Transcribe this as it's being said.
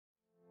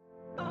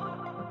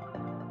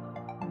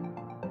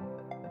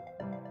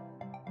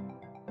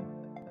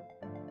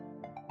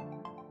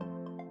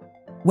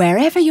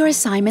Wherever your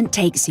assignment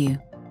takes you,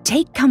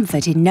 take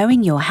comfort in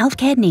knowing your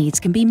healthcare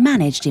needs can be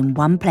managed in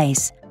one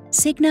place.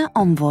 Cigna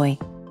Envoy.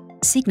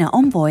 Cigna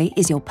Envoy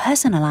is your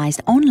personalised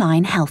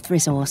online health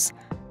resource.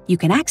 You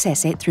can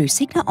access it through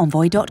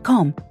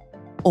cignaenvoy.com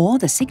or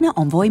the Cigna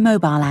Envoy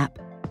mobile app.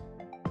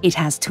 It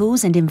has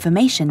tools and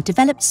information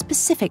developed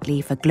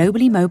specifically for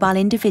globally mobile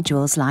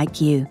individuals like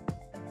you.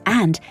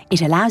 And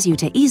it allows you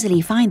to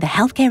easily find the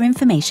healthcare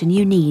information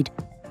you need,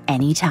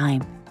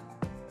 anytime.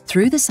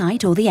 Through the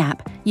site or the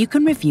app, you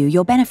can review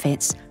your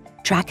benefits,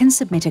 track and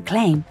submit a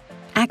claim,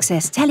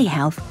 access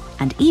telehealth,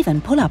 and even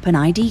pull up an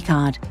ID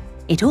card.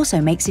 It also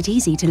makes it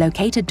easy to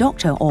locate a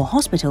doctor or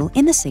hospital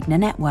in the Cigna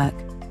network.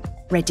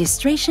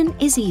 Registration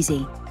is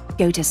easy.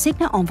 Go to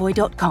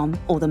cignaenvoy.com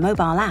or the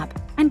mobile app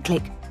and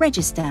click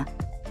Register.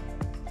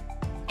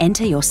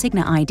 Enter your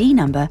Cigna ID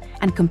number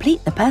and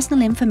complete the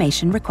personal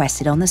information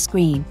requested on the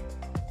screen.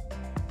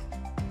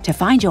 To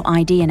find your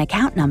ID and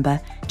account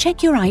number,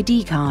 check your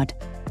ID card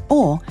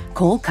or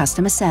call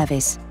customer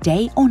service,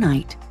 day or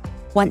night.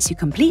 Once you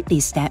complete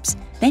these steps,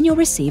 then you'll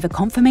receive a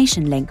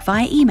confirmation link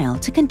via email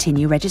to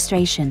continue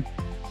registration.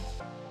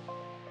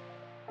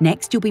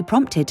 Next, you'll be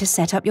prompted to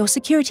set up your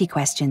security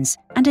questions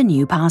and a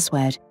new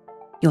password.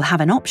 You'll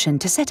have an option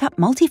to set up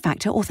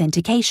multi-factor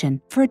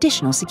authentication for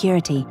additional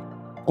security,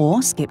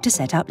 or skip to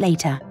set up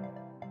later.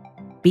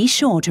 Be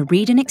sure to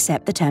read and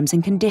accept the terms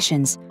and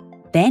conditions.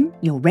 Then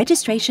your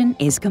registration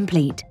is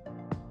complete.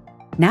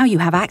 Now you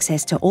have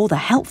access to all the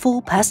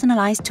helpful,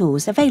 personalised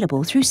tools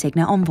available through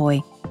Cigna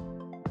Envoy.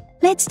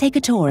 Let's take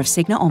a tour of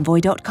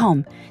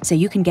cignaenvoy.com so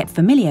you can get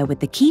familiar with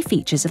the key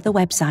features of the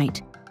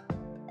website.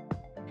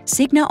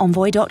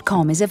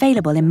 Cignaenvoy.com is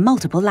available in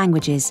multiple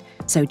languages,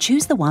 so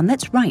choose the one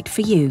that's right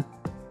for you.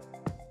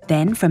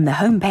 Then, from the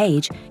home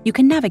page, you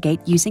can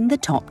navigate using the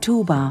top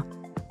toolbar.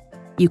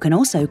 You can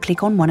also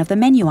click on one of the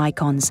menu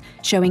icons,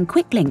 showing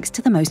quick links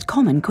to the most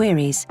common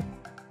queries.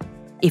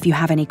 If you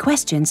have any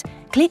questions,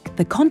 click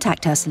the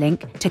Contact Us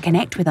link to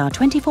connect with our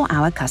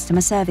 24-hour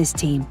customer service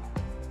team.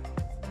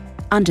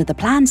 Under the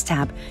Plans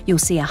tab, you'll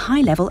see a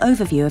high-level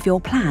overview of your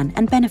plan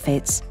and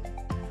benefits.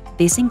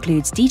 This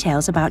includes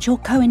details about your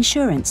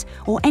co-insurance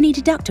or any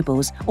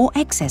deductibles or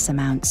excess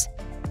amounts.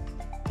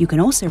 You can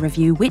also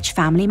review which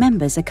family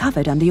members are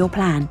covered under your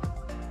plan.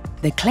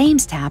 The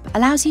Claims tab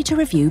allows you to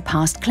review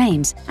past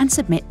claims and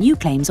submit new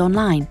claims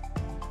online.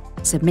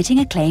 Submitting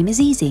a claim is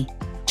easy.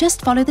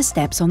 Just follow the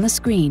steps on the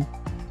screen.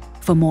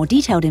 For more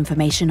detailed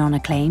information on a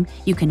claim,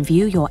 you can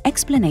view your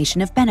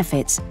explanation of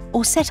benefits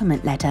or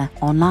settlement letter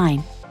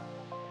online.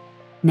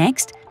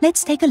 Next,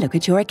 let's take a look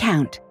at your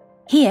account.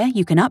 Here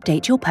you can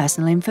update your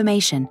personal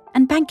information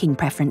and banking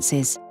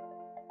preferences.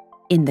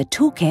 In the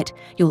Toolkit,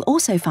 you'll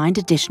also find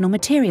additional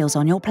materials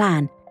on your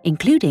plan,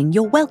 including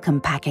your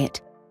Welcome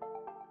Packet.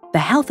 The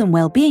Health and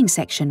Wellbeing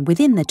section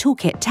within the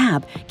Toolkit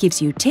tab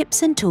gives you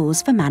tips and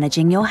tools for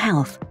managing your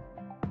health.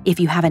 If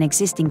you have an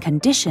existing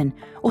condition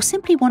or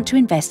simply want to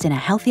invest in a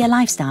healthier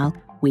lifestyle,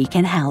 we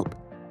can help.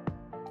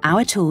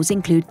 Our tools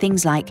include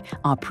things like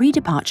our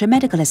pre-departure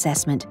medical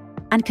assessment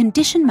and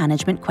condition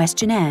management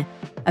questionnaire,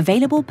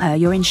 available per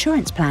your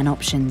insurance plan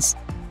options.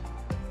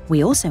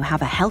 We also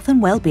have a health and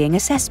well-being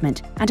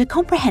assessment and a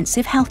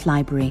comprehensive health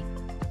library.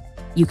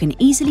 You can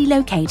easily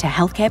locate a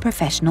healthcare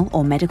professional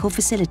or medical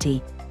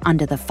facility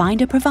under the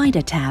Find a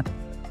Provider tab.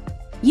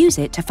 Use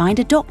it to find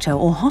a doctor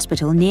or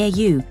hospital near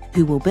you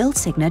who will bill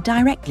Cigna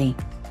directly.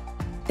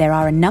 There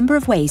are a number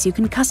of ways you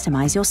can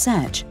customize your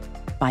search: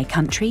 by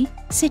country,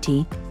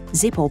 city,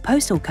 zip or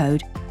postal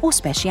code, or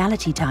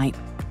specialty type.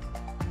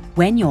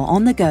 When you're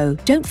on the go,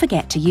 don't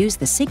forget to use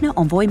the Cigna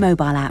Envoy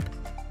mobile app.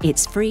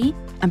 It's free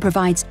and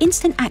provides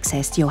instant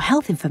access to your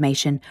health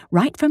information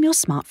right from your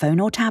smartphone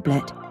or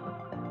tablet.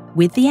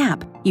 With the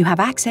app, you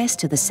have access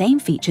to the same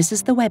features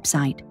as the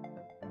website.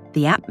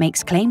 The app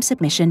makes claim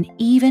submission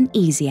even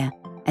easier,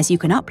 as you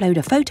can upload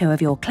a photo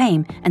of your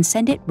claim and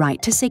send it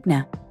right to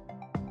Cigna.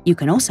 You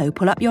can also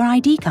pull up your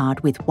ID card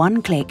with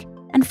one click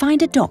and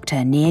find a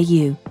doctor near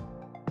you.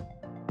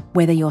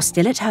 Whether you're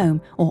still at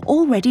home or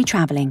already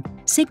traveling,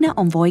 Cigna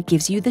Envoy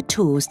gives you the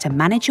tools to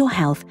manage your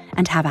health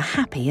and have a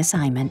happy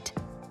assignment.